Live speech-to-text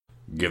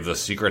Give the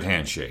secret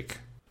handshake.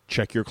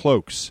 Check your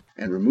cloaks.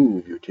 And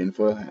remove your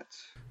tinfoil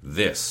hats.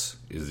 This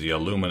is the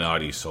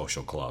Illuminati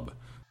Social Club.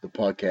 The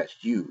podcast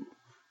you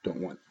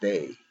don't want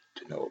they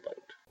to know about.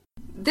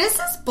 This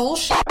is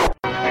bullshit.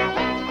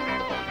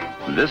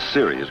 This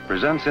series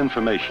presents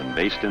information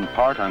based in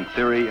part on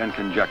theory and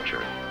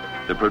conjecture.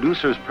 The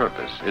producer's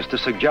purpose is to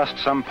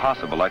suggest some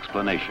possible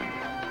explanation,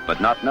 but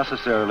not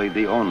necessarily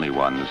the only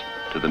ones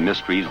to the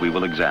mysteries we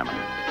will examine.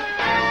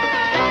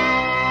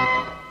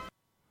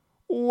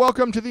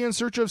 Welcome to the In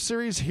Search of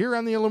series here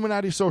on the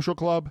Illuminati Social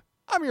Club.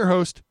 I'm your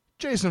host,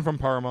 Jason from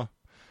Parma.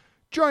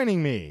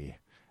 Joining me,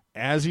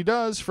 as he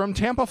does from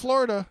Tampa,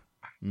 Florida,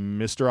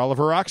 Mr.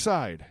 Oliver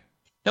Oxide.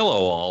 Hello,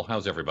 all.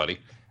 How's everybody?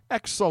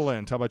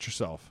 Excellent. How about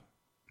yourself?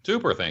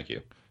 Super, thank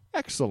you.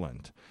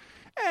 Excellent.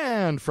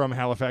 And from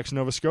Halifax,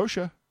 Nova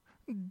Scotia,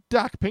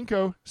 Doc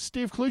Pinko,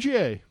 Steve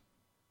Clugier.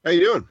 How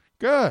you doing?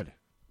 Good.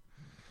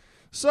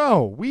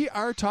 So, we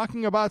are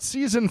talking about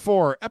Season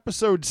 4,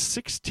 Episode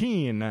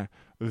 16,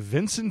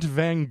 Vincent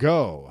Van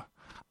Gogh.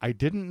 I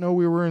didn't know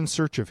we were in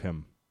search of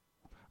him.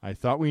 I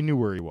thought we knew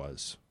where he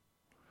was.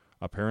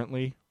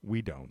 Apparently,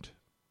 we don't.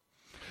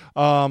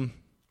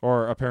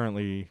 Or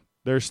apparently,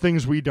 there's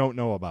things we don't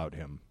know about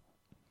him.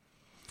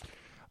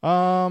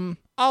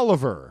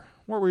 Oliver,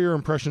 what were your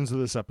impressions of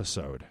this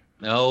episode?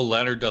 Oh,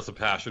 Leonard does a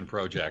passion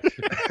project.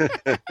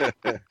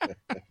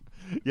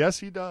 Yes,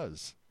 he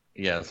does.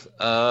 Yes.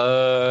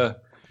 Well,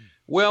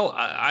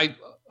 I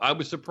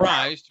was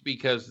surprised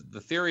because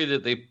the theory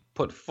that they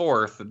put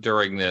forth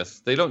during this,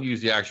 they don't use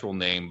the actual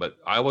name, but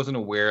I wasn't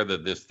aware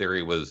that this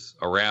theory was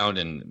around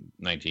in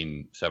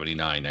 1979,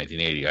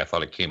 1980. I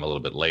thought it came a little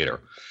bit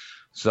later.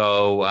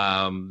 So,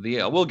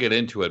 we'll get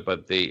into it,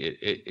 but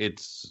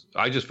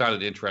I just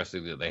found it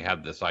interesting that they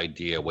had this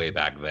idea way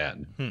back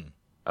then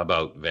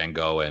about Van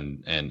Gogh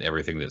and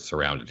everything that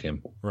surrounded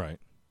him. Right.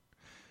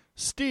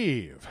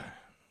 Steve.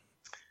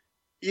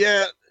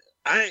 Yeah,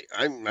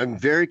 I'm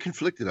very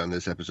conflicted on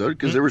this episode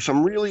because there were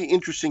some really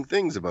interesting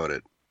things about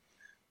it.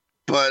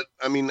 But,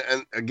 I mean,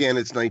 and again,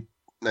 it's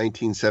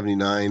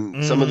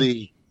 1979. Some of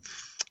the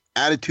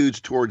attitudes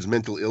towards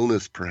mental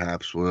illness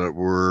perhaps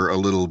were a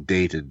little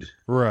dated.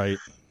 Right.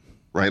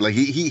 Right. Like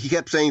he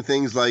kept saying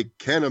things like,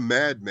 can a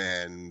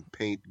madman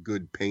paint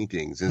good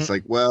paintings? And it's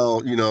like,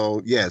 well,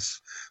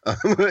 yes.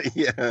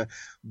 Yeah.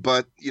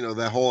 But,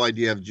 that whole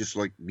idea of just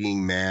like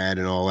being mad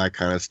and all that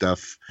kind of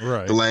stuff.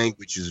 Right. The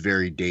language is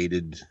very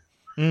dated.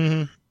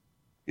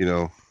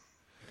 Mm-hmm.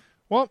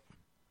 Well,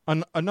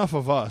 enough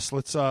of us.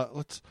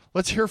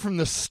 Let's hear from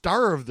the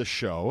star of the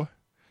show.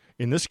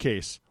 In this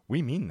case,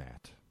 we mean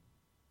that.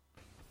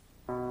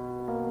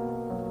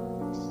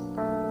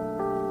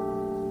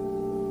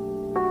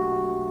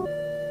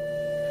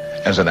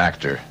 As an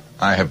actor,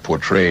 I have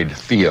portrayed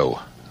Theo,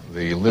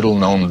 the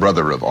little-known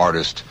brother of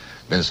artist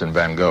Vincent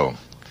van Gogh.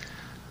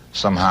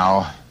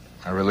 Somehow,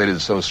 I related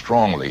so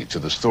strongly to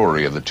the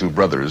story of the two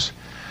brothers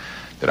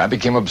that I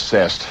became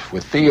obsessed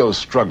with Theo's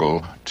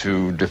struggle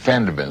to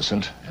defend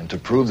Vincent and to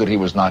prove that he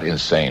was not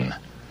insane.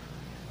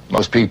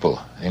 Most people,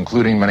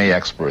 including many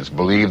experts,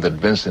 believe that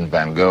Vincent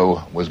van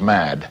Gogh was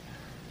mad.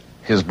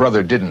 His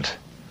brother didn't,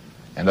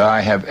 and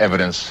I have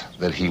evidence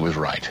that he was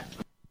right.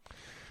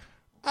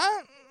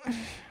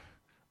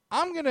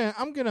 I'm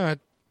gonna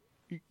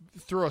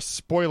throw a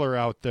spoiler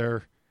out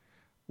there.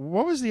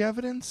 What was the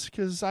evidence?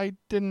 Because I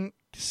didn't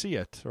see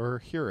it or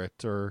hear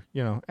it or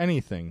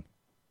anything.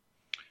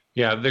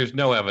 Yeah, there's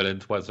no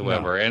evidence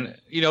whatsoever. No. And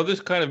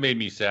this kind of made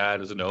me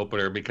sad as an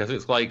opener because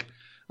it's like,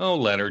 oh,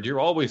 Leonard, you're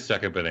always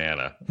second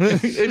banana.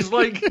 It's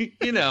like, he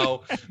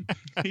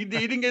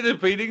didn't get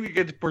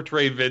to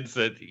portray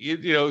Vincent.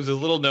 It was his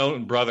little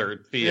known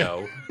brother,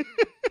 Theo.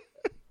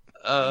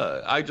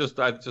 I just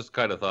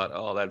kind of thought,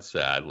 oh, that's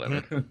sad,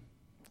 Leonard.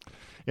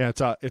 Yeah,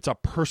 it's a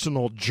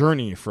personal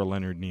journey for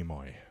Leonard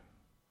Nimoy.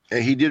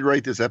 And he did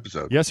write this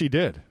episode. Yes, he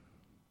did.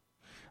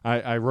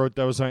 I wrote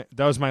that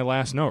was my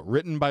last note,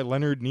 written by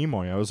Leonard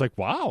Nimoy. I was like,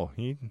 wow,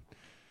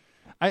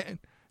 and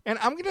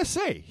I'm gonna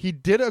say he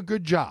did a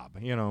good job.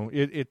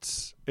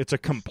 It's a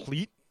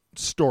complete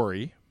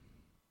story.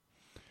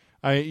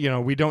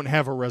 We don't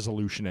have a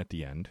resolution at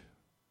the end,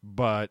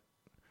 but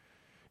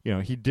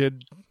he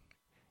did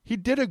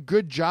a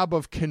good job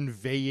of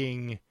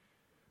conveying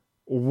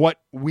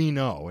what we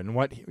know and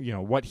what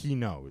he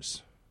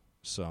knows.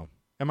 So,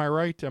 am I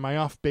right? Am I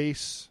off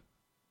base?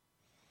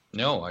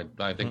 No,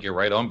 I think you're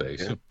right on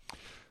base. Yeah.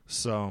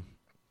 So,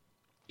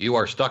 you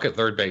are stuck at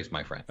third base,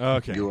 my friend.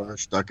 Okay. You are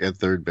stuck at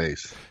third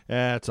base.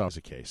 That's always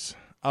the case.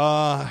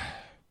 Van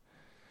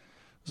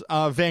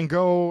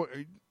Gogh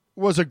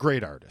was a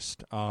great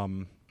artist.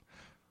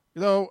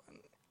 Though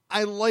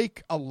I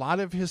like a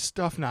lot of his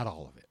stuff, not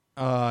all of it.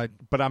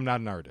 But I'm not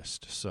an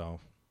artist,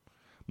 so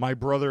my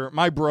brother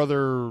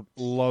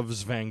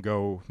loves Van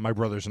Gogh. My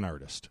brother's an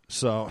artist,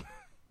 so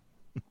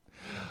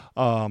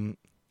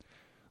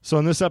so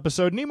in this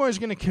episode, Nimoy's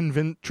going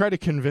to try to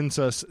convince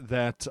us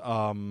that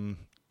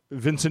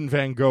Vincent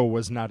Van Gogh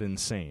was not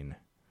insane.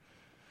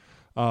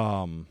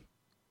 And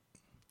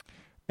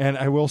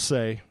I will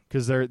say,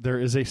 because there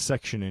is a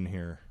section in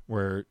here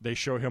where they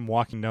show him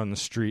walking down the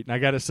street. And I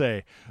got to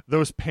say,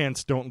 those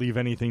pants don't leave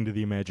anything to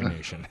the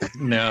imagination.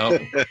 No.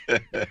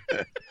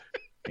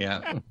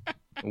 Yeah.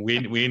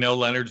 We know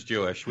Leonard's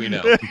Jewish. We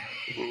know.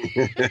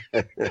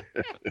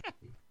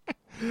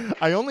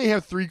 I only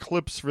have 3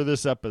 clips for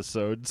this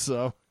episode,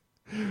 so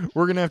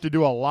we're going to have to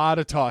do a lot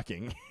of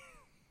talking.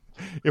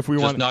 If we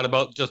want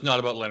just not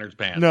about Leonard's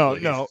pants. No.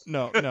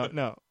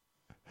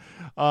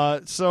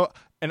 So,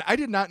 and I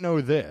did not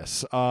know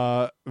this.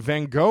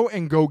 Van Gogh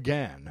and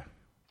Gauguin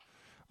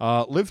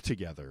lived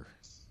together.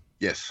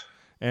 Yes.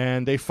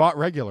 And they fought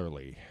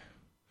regularly.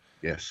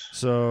 Yes.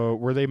 So,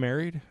 were they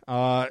married?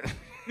 I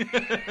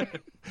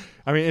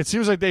mean, it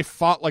seems like they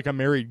fought like a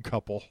married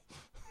couple.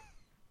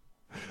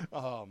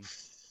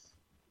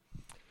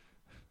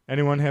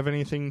 Anyone have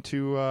anything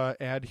to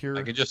add here?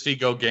 I can just see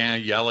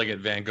Gauguin yelling at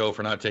Van Gogh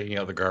for not taking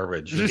out the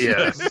garbage.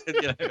 Yes.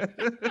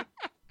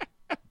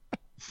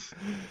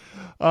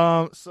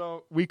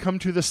 So we come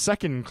to the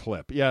second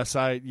clip. Yes,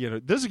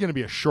 this is going to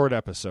be a short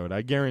episode.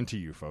 I guarantee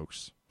you,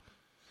 folks.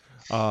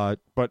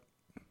 But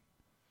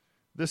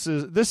this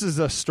is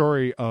a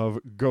story of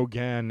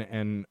Gauguin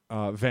and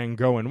Van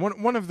Gogh and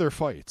one of their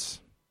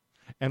fights,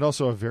 and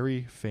also a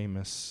very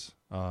famous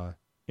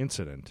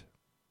incident.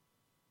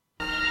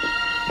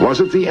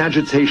 Was it the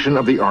agitation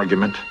of the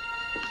argument?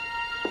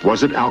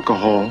 Was it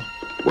alcohol?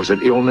 Was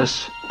it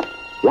illness?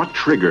 What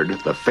triggered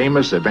the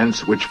famous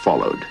events which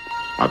followed?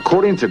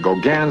 According to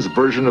Gauguin's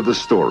version of the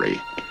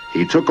story,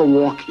 he took a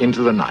walk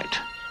into the night.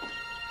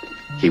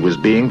 He was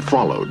being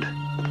followed.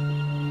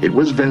 It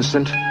was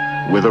Vincent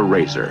with a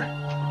razor.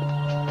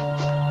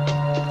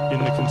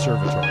 In the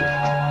conservatory.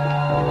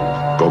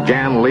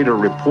 Gauguin later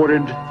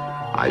reported,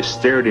 I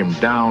stared him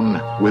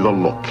down with a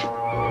look.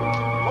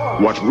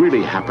 What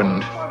really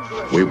happened,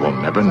 we will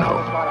never know.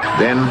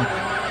 Then,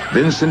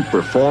 Vincent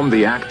performed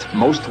the act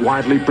most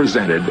widely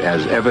presented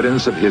as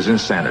evidence of his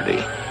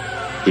insanity.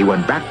 He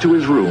went back to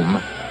his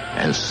room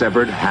and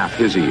severed half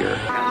his ear.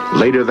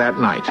 Later that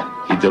night,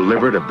 he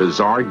delivered a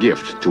bizarre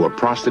gift to a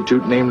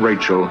prostitute named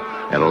Rachel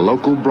at a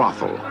local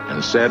brothel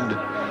and said,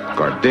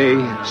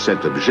 Gardez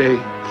cet objet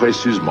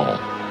précieusement.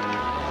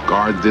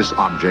 Guard this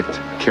object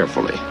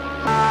carefully.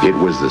 It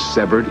was the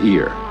severed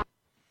ear.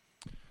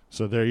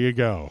 So there you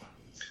go.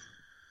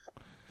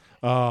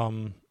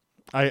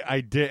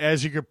 I did,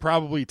 as you could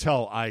probably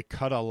tell, I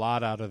cut a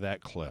lot out of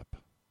that clip.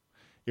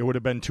 It would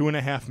have been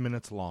 2.5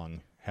 minutes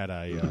long had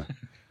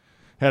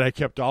I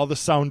kept all the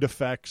sound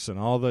effects and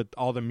all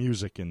the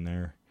music in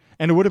there,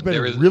 and it would have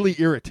been really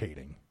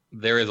irritating.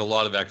 There is a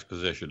lot of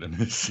exposition in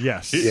this.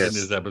 Yes, in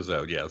this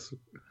episode. Yes.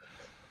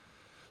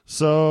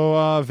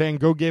 So Van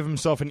Gogh gave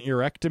himself an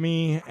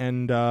erectomy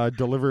and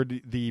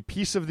delivered the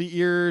piece of the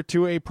ear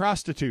to a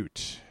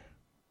prostitute.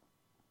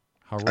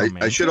 How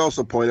romantic. I should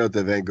also point out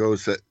that Van Gogh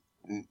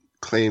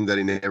claimed that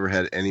he never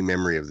had any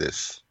memory of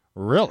this.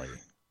 Really?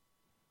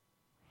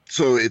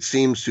 So it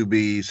seems to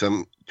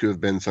have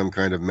been some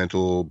kind of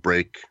mental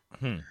break.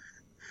 And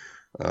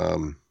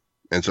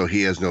so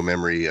he has no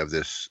memory of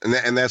this.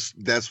 And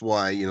that's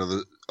why,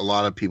 a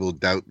lot of people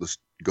doubt the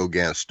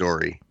Gauguin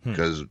story,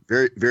 because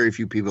very, very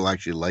few people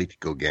actually liked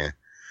Gauguin.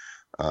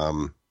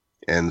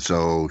 And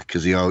so,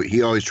 because he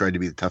always tried to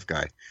be the tough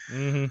guy.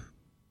 Mm-hmm.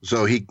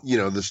 So he,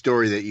 the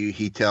story that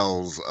he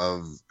tells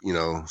of,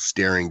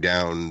 staring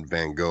down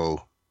Van Gogh,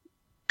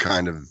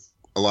 kind of,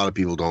 a lot of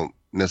people don't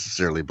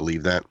necessarily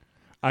believe that.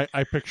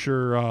 I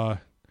picture,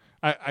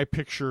 I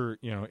picture,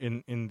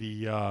 in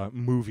the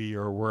movie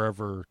or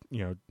wherever,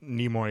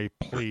 Nimoy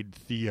played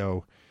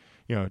Theo,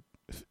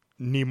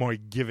 Nimoy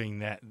giving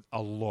that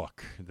a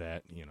look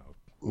that,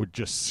 would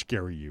just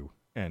scare you,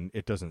 and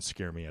it doesn't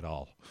scare me at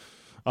all.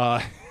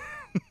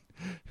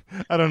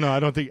 I don't know. I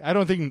don't think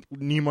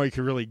Nimoy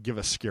could really give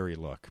a scary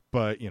look,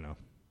 but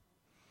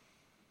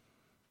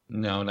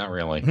No, not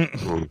really.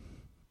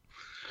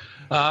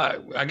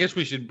 I guess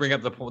we should bring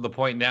up the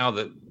point now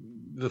that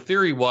the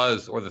theory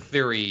was,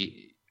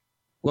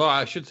 well,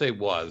 I should say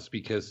was,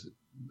 because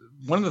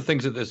one of the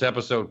things that this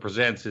episode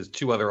presents is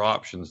 2 other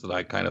options that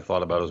I kind of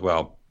thought about as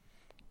well.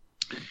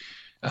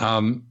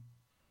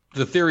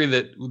 The theory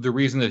that the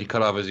reason that he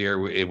cut off his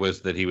ear, it was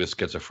that he was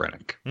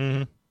schizophrenic.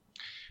 Mm-hmm.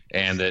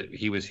 And that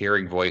he was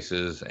hearing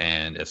voices,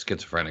 and as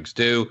schizophrenics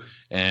do,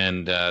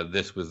 and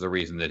this was the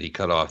reason that he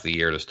cut off the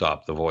ear to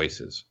stop the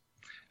voices.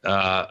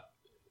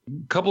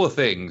 Couple of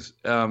things.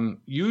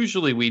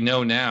 Usually we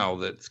know now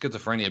that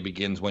schizophrenia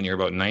begins when you're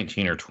about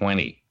 19 or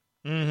 20.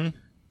 Mm-hmm.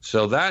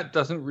 So that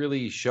doesn't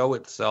really show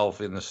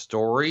itself in the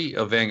story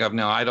of Van Gogh.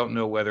 Now, I don't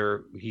know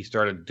whether he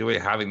started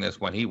having this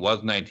when he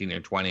was 19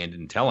 or 20 and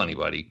didn't tell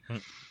anybody.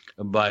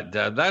 But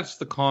that's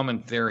the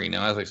common theory.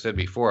 Now, as I said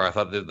before, I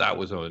thought that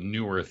was a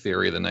newer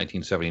theory than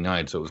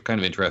 1979, so it was kind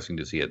of interesting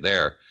to see it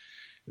there.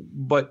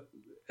 But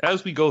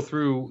as we go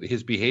through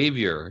his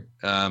behavior,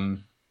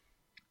 I'm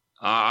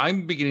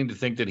beginning to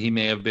think that he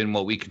may have been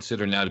what we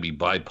consider now to be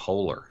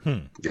bipolar.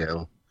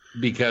 Yeah.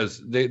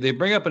 Because they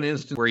bring up an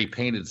instance where he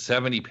painted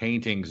 70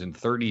 paintings in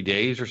 30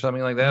 days or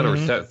something like that, or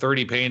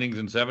 30 paintings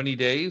in 70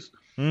 days.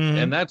 Mm-hmm.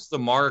 And that's the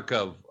mark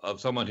of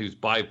someone who's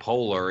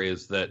bipolar,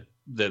 is that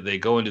that they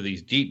go into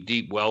these deep,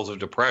 deep wells of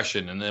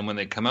depression, and then when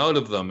they come out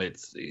of them,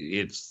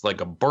 it's like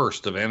a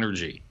burst of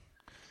energy.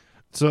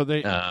 So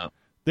they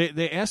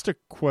asked a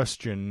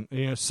question,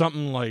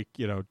 something like,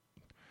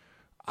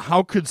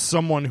 how could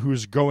someone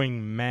who's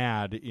going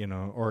mad,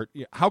 or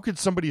how could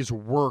somebody's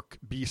work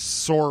be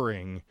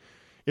soaring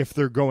if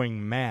they're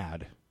going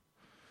mad?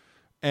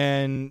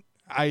 And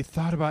I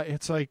thought about it,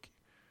 it's like,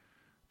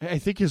 I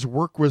think his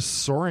work was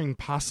soaring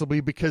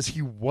possibly because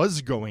he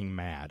was going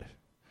mad.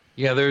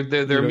 Yeah,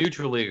 they're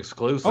mutually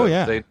exclusive. Oh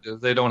yeah,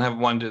 they don't have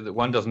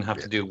one doesn't have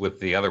to do with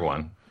the other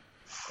one.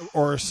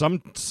 Or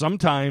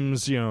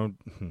sometimes you're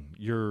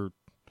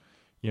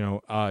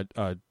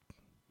an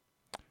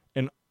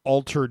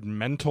altered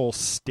mental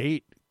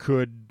state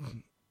could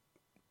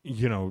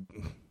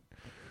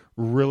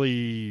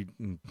really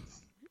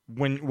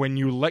when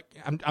you let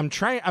I'm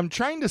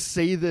trying to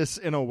say this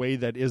in a way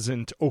that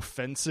isn't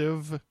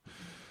offensive,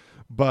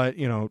 but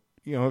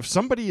if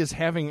somebody is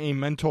having a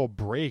mental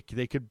break,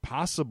 they could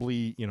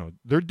possibly,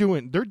 they're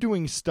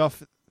doing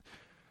stuff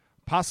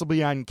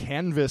possibly on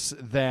canvas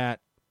that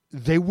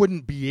they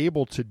wouldn't be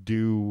able to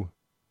do,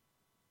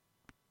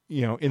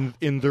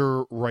 in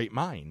their right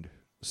mind.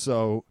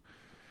 So,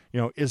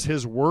 is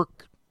his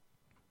work,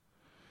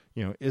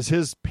 is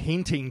his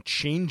painting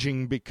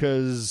changing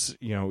because,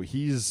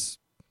 he's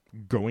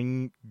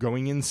going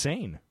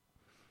insane?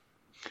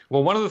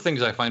 Well, one of the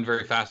things I find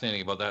very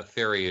fascinating about that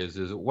theory is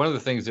one of the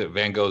things that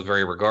Van Gogh is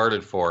very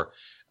regarded for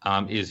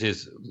is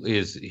his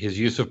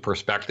use of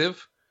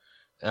perspective.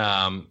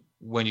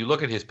 When you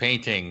look at his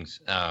paintings,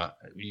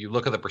 you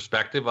look at the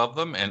perspective of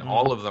them, and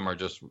all of them are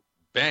just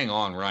bang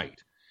on right,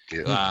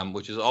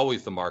 which is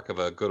always the mark of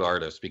a good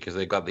artist because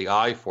they got the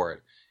eye for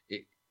it.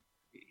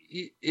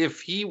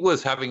 If he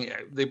was having,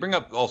 they bring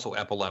up also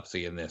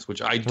epilepsy in this,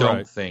 which I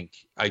don't think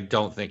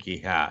he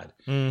had,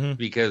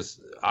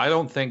 because I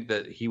don't think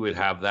that he would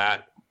have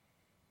that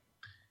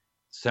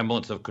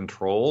semblance of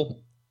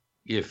control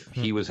if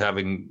he was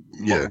having,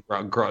 even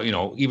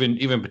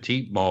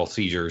petit mal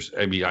seizures.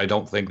 I mean, I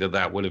don't think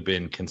that would have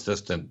been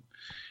consistent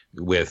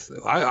with.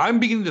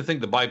 I'm beginning to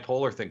think the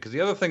bipolar thing, because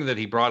the other thing that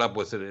he brought up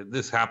was that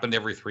this happened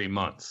every 3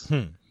 months,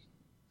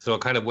 so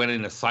it kind of went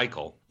in a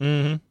cycle.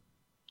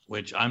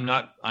 Which I'm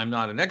not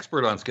an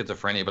expert on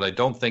schizophrenia, but I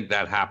don't think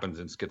that happens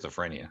in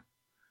schizophrenia,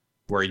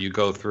 where you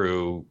go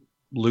through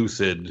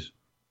lucid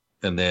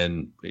and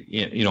then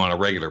on a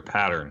regular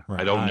pattern.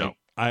 Right. I don't know.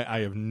 I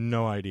have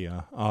no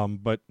idea.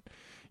 But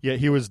yeah,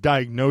 he was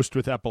diagnosed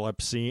with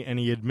epilepsy, and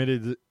he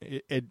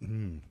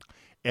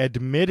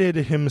admitted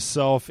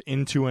himself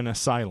into an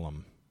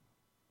asylum.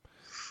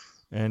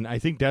 And I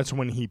think that's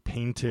when he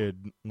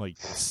painted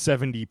like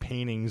 70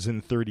 paintings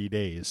in 30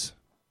 days.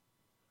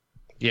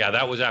 Yeah,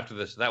 that was after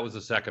this. That was the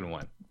second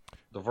one.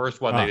 The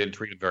first one they didn't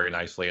treat him very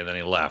nicely, and then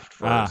he left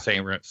for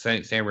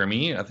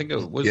Saint-Remy. I think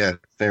it was. Yeah,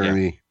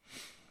 Saint-Remy.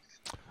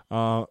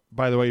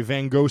 By the way,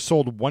 Van Gogh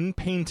sold one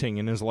painting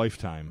in his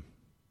lifetime,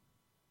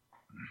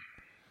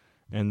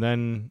 and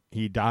then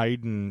he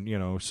died, and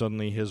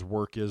suddenly his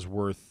work is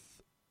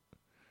worth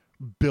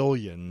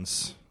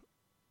billions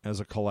as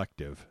a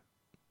collective.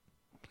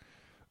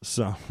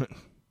 So,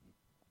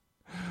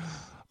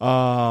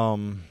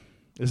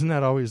 isn't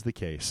that always the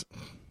case?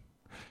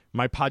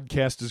 My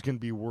podcast is going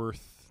to be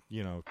worth,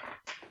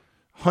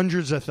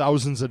 hundreds of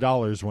thousands of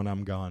dollars when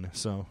I'm gone.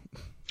 So,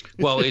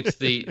 well, it's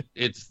the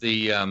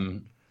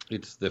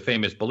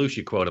famous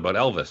Belushi quote about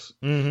Elvis.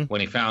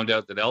 When he found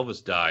out that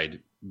Elvis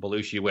died,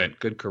 Belushi went,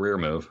 "Good career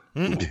move."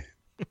 He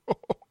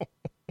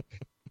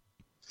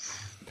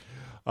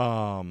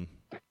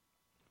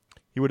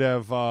would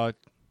have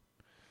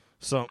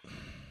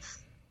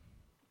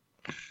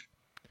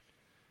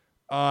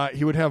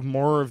he would have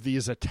more of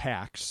these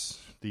attacks.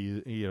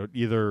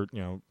 Either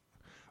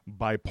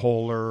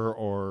bipolar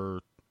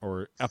or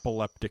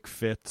epileptic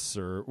fits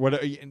or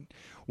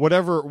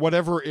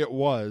whatever it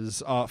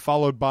was,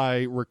 followed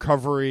by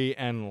recovery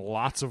and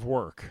lots of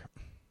work.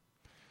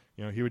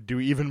 He would do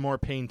even more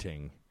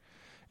painting,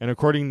 and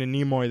according to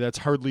Nimoy, that's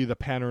hardly the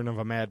pattern of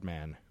a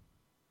madman,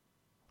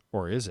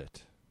 or is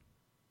it?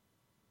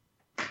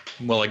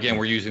 Well, again,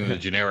 we're using the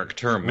generic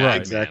term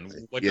madman.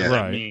 Exactly. What does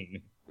that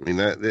mean? I mean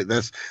that's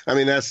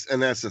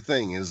the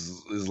thing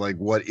is like,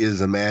 what is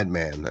a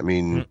madman? I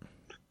mean,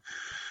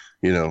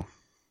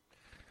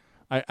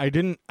 I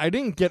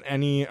didn't get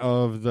any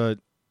of the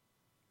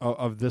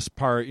of this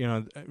part.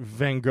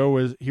 Van Gogh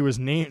was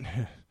named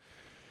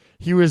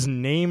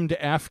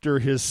after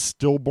his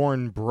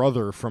stillborn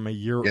brother from a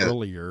year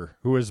earlier,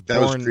 who was born.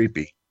 That was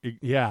creepy.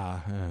 Yeah,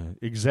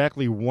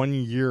 exactly 1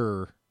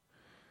 year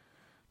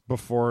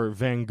before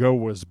Van Gogh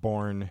was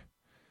born.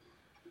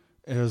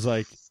 It was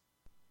like.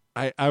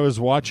 I was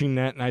watching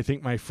that, and I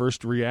think my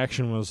first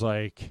reaction was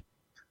like,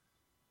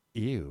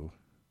 ew.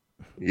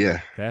 Yeah.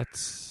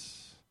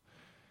 That's...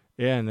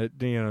 Yeah, and,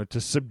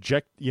 to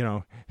subject,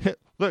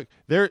 look,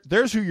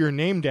 there's who you're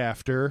named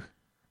after,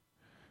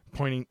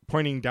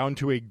 pointing down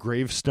to a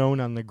gravestone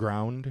on the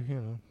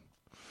ground,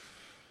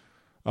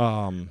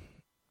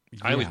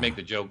 I always make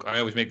the joke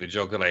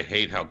that I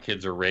hate how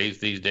kids are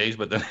raised these days,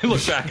 but then I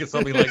look back at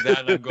something like that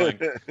and I'm going,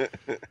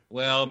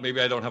 well,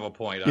 maybe I don't have a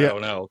point. I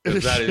don't know,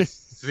 because that is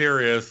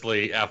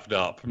seriously effed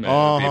up, man.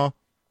 Uh-huh.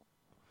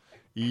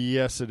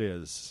 Yes, it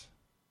is.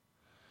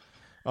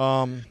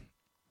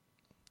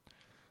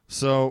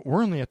 So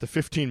we're only at the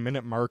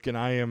 15-minute mark, and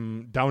I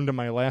am down to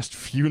my last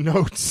few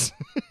notes.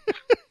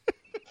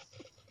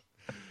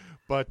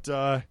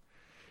 But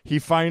he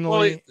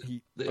finally...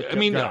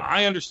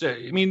 I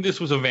understand. I mean, this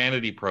was a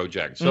vanity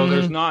project, so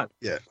there's not...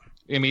 Yeah.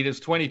 I mean, it's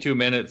 22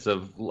 minutes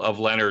of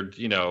Leonard,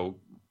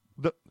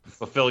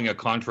 fulfilling a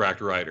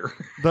contract writer.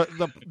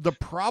 The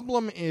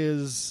problem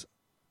is,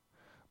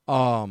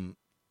 I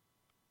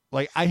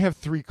have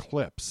 3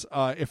 clips.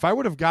 If I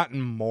would have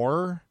gotten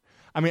more...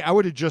 I mean, I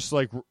would have just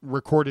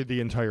recorded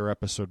the entire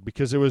episode,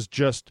 because it was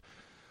just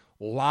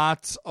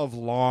lots of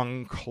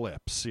long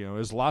clips. It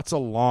was lots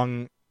of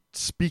long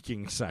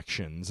speaking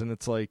sections, and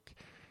it's like,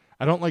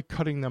 I don't like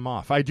cutting them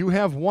off. I do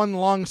have one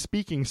long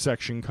speaking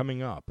section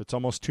coming up. It's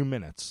almost 2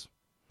 minutes.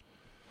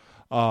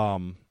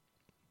 But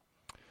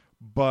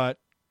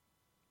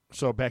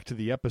so back to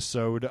the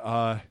episode.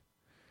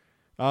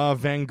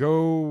 Van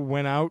Gogh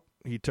went out.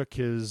 He took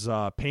his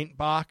paint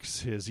box,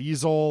 his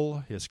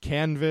easel, his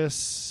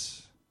canvas,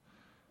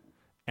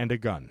 and a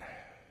gun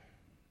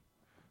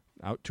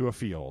out to a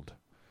field.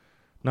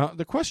 Now,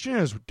 the question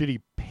is, did he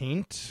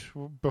paint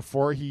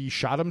before he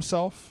shot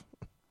himself?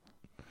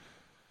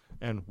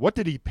 And what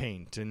did he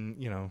paint? And,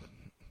 well,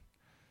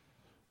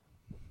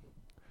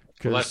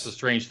 that's the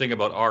strange thing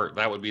about art.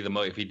 That would be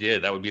if he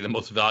did, that would be the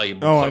most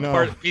valuable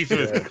piece of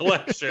his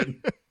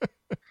collection.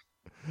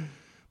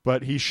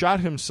 But he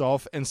shot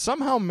himself and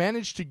somehow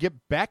managed to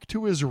get back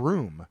to his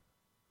room,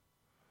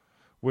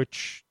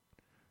 which,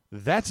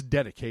 that's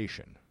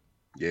dedication.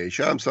 Yeah, he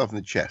shot himself in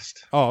the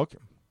chest. Oh, okay.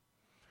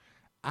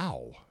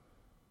 Ow.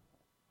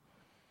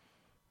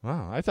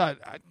 Wow, I thought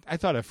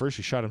at first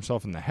he shot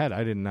himself in the head.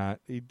 I did not,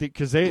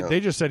 because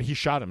they just said he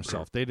shot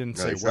himself. They didn't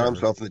say he shot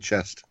himself in the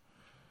chest.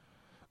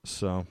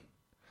 So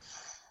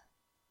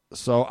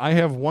I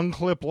have one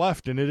clip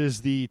left, and it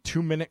is the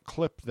 2-minute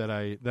clip that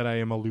I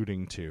am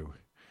alluding to,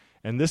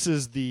 and this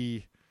is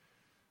the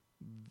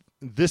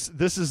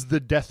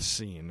death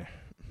scene.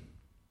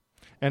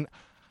 And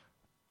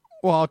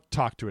well, I'll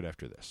talk to it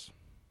after this.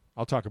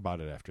 I'll talk about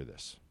it after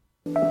this.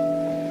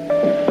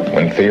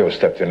 When Theo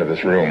stepped into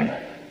this room,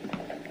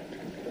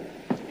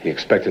 he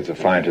expected to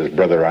find his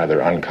brother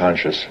either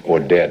unconscious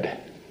or dead.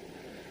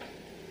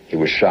 He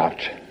was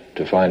shocked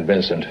to find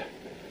Vincent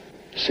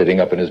sitting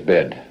up in his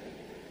bed,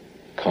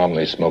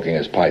 calmly smoking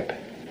his pipe.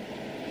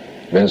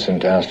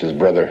 Vincent asked his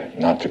brother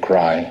not to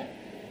cry.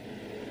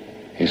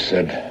 He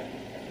said,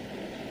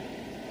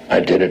 "I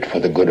did it for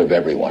the good of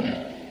everyone."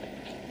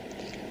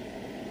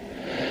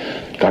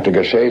 Dr.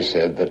 Gachet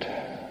said that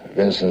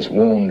Vincent's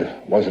wound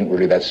wasn't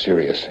really that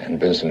serious, and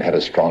Vincent had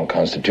a strong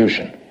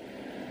constitution.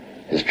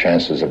 His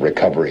chances of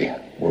recovery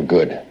were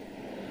good,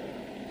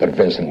 but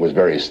Vincent was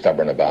very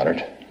stubborn about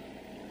it.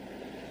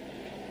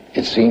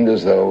 It seemed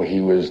as though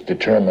he was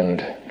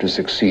determined to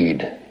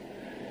succeed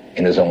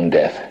in his own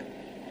death.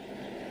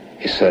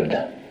 He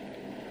said,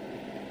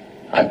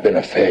 "I've been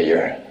a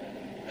failure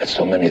at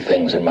so many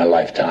things in my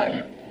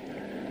lifetime.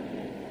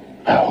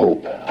 I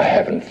hope I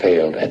haven't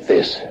failed at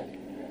this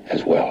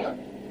as well."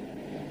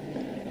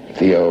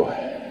 Theo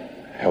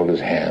held his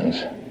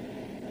hands,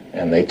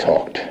 and they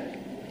talked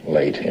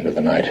late into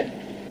the night.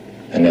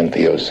 And then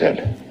Theo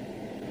said,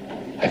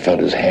 I felt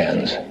his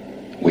hands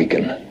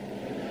weaken,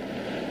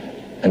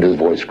 and his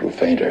voice grew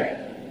fainter.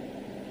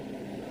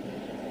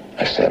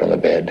 I sat on the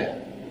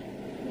bed.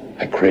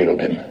 I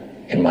cradled him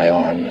in my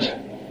arms.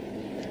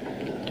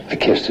 I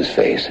kissed his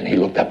face, and he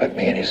looked up at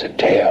me, and he said,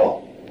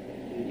 "Theo,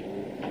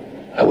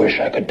 I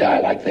wish I could die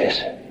like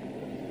this."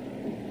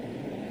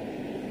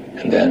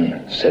 And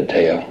then, said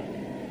Theo,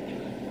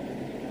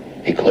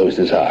 he closed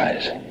his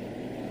eyes,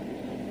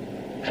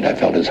 and I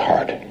felt his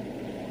heart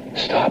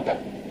stop.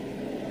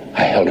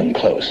 I held him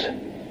close.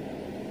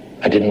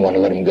 I didn't want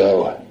to let him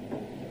go.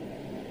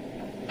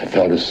 I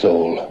felt his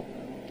soul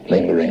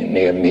lingering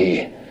near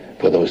me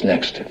for those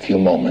next few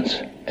moments,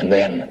 and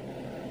then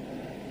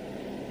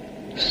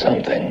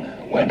something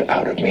went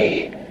out of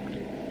me,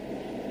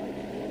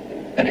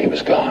 and he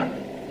was gone.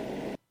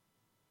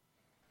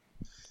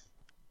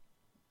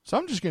 So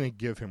I'm just going to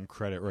give him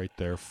credit right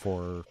there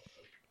for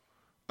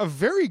a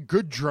very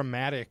good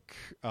dramatic,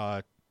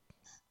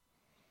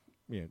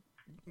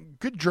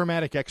 good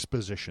dramatic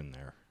exposition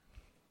there.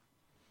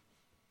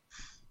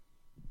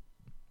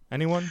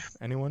 Anyone?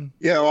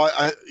 Yeah, well,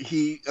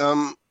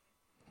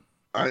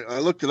 I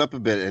looked it up a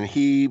bit, and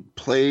he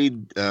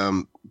played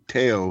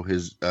Theo,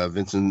 his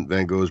Vincent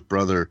van Gogh's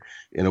brother,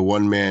 in a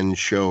one-man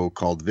show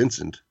called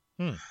Vincent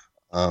in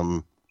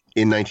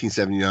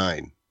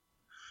 1979.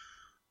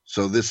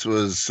 So this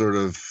was sort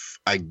of,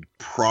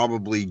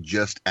 probably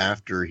just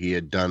after he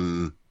had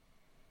done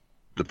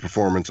the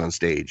performance on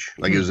stage.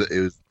 Like it was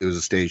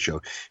a stage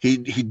show.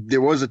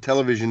 There was a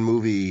television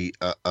movie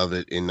of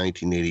it in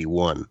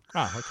 1981.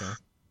 Ah, okay.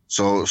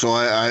 So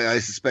I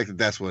suspect that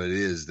that's what it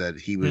is, that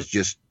he was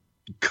just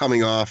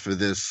coming off of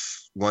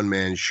this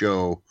one-man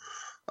show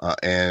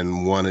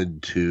and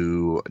wanted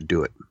to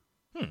do it.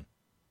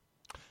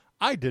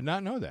 I did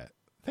not know that.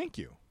 Thank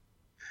you.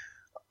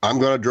 I'm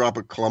going to drop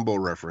a Columbo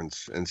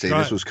reference and say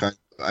this was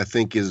I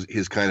think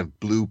his kind of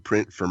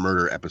Blueprint for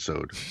Murder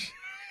episode.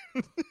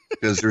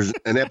 Because there's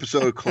an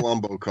episode of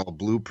Columbo called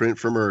Blueprint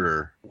for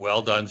Murder.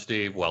 Well done,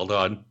 Steve. Well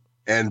done.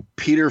 And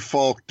Peter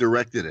Falk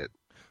directed it.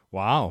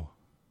 Wow.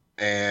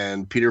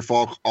 And Peter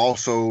Falk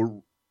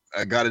also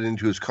got it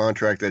into his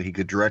contract that he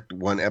could direct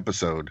one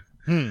episode.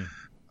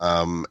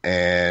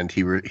 And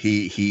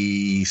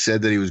he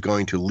said that he was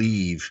going to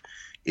leave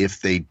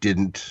if they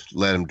didn't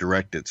let him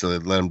direct it. So they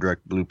let him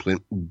direct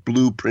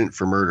Blueprint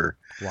for Murder.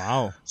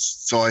 Wow.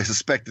 So I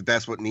suspect that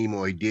that's what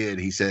Nimoy did.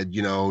 He said,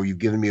 you've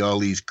given me all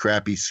these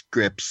crappy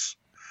scripts.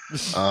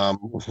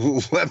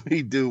 Let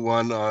me do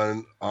one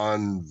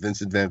on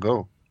Vincent Van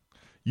Gogh.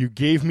 You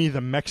gave me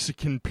the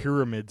Mexican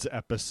Pyramids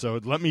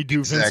episode. Let me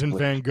do Vincent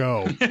Van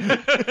Gogh.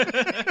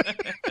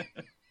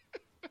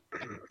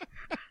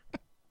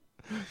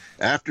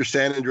 After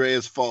San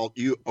Andreas Fault,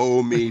 you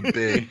owe me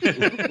big.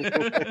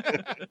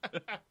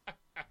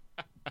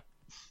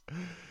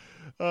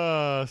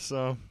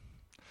 Theo,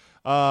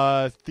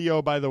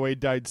 by the way,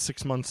 died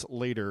 6 months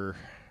later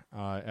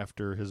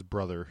after his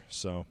brother.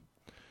 So,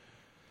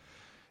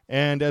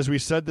 and as we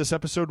said, this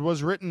episode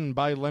was written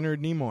by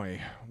Leonard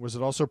Nimoy. Was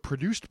it also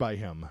produced by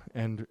him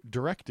and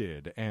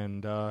directed?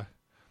 And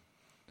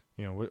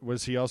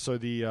was he also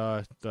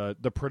the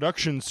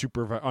production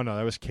supervisor? Oh no,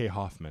 that was Kay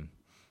Hoffman.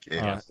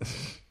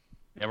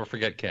 Never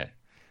forget Kay.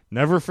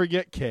 Never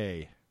forget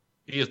Kay.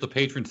 He is the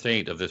patron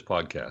saint of this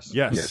podcast.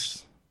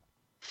 Yes.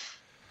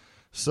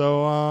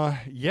 So,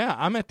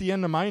 I'm at the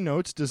end of my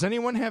notes. Does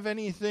anyone have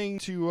anything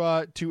to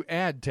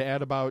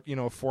add about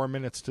 4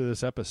 minutes to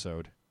this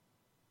episode?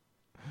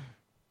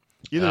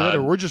 Either that,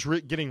 or we're just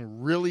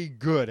getting really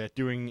good at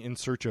doing In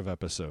Search of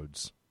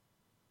episodes.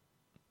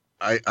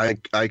 I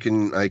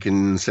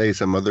can say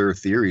some other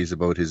theories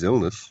about his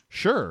illness.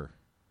 Sure,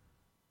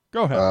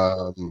 go ahead.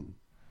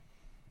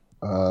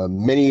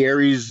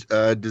 Meniere's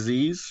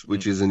disease,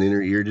 which is an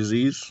inner ear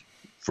disease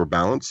for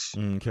balance.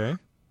 Okay.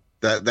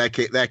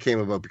 That came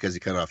about because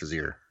he cut off his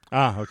ear.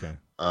 Ah, okay.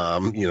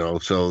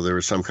 So there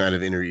was some kind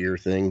of inner ear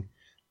thing.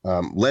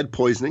 Lead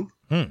poisoning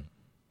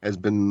has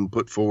been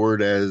put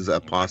forward as a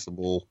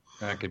possible.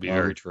 That could be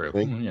very true.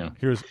 Yeah.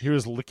 He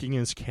was licking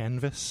his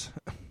canvas.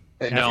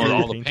 No,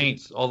 all the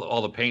paints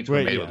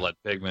were made with lead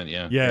pigment.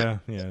 Yeah,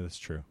 that's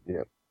true.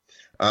 Yeah.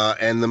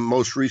 And the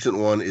most recent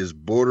one is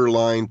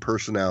borderline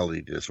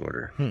personality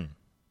disorder.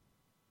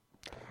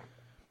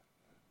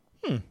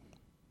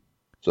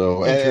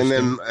 So, and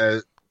then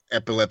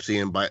epilepsy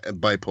and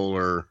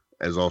bipolar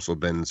has also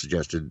been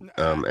suggested,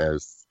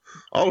 as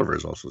Oliver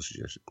has also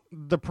suggested.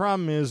 The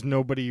problem is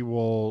nobody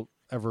will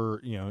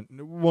ever,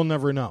 we'll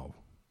never know.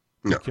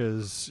 No.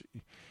 Because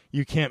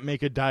you can't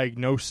make a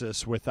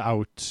diagnosis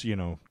without,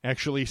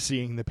 actually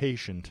seeing the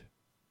patient.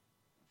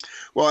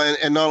 Well,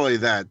 and not only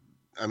that,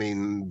 I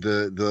mean,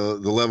 the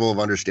level of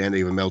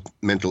understanding of a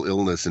mental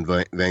illness in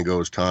Van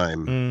Gogh's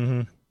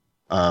time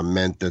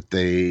meant that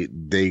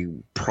they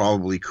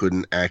probably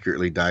couldn't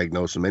accurately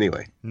diagnose him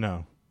anyway.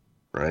 No.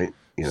 Right?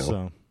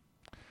 So,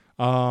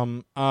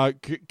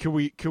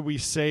 could we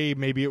say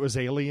maybe it was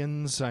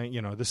aliens?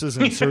 This is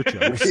In Search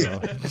of.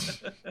 So.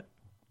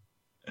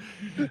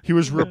 He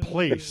was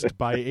replaced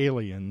by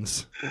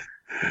aliens.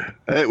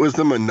 It was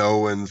the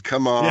Minoans.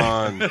 Come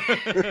on.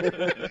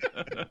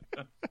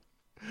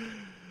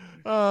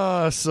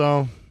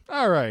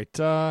 All right.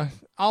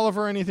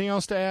 Oliver, anything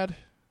else to add?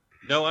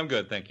 No, I'm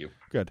good. Thank you.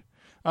 Good.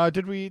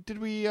 Did we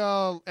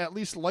at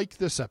least like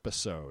this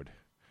episode?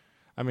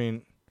 I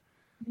mean,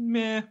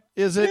 meh.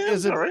 Is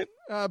it all right?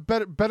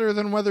 Better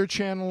than Weather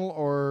Channel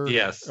or?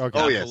 Yes. Okay.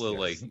 Oh,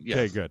 absolutely. Yes.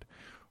 Okay, good.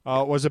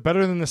 Was it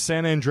better than the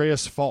San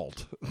Andreas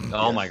Fault?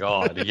 Oh my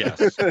God,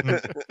 yes.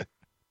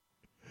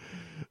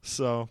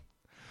 So,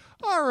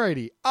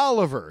 alrighty,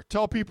 Oliver,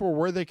 tell people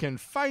where they can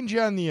find you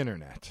on the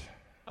internet.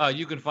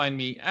 You can find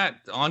me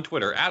on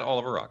Twitter at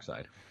Oliver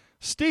Rockside.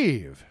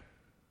 Steve.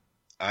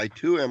 I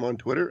too am on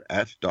Twitter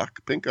at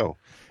Doc Pinko.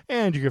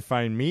 And you can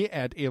find me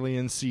at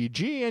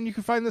AlienCG, and you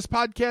can find this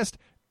podcast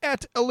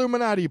at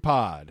Illuminati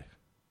Pod.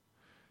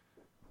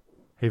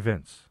 Hey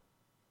Vince,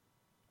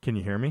 can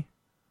you hear me?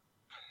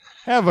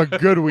 Have a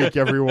good week,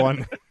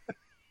 everyone.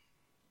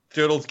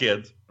 Toodles,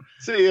 kids.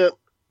 See ya.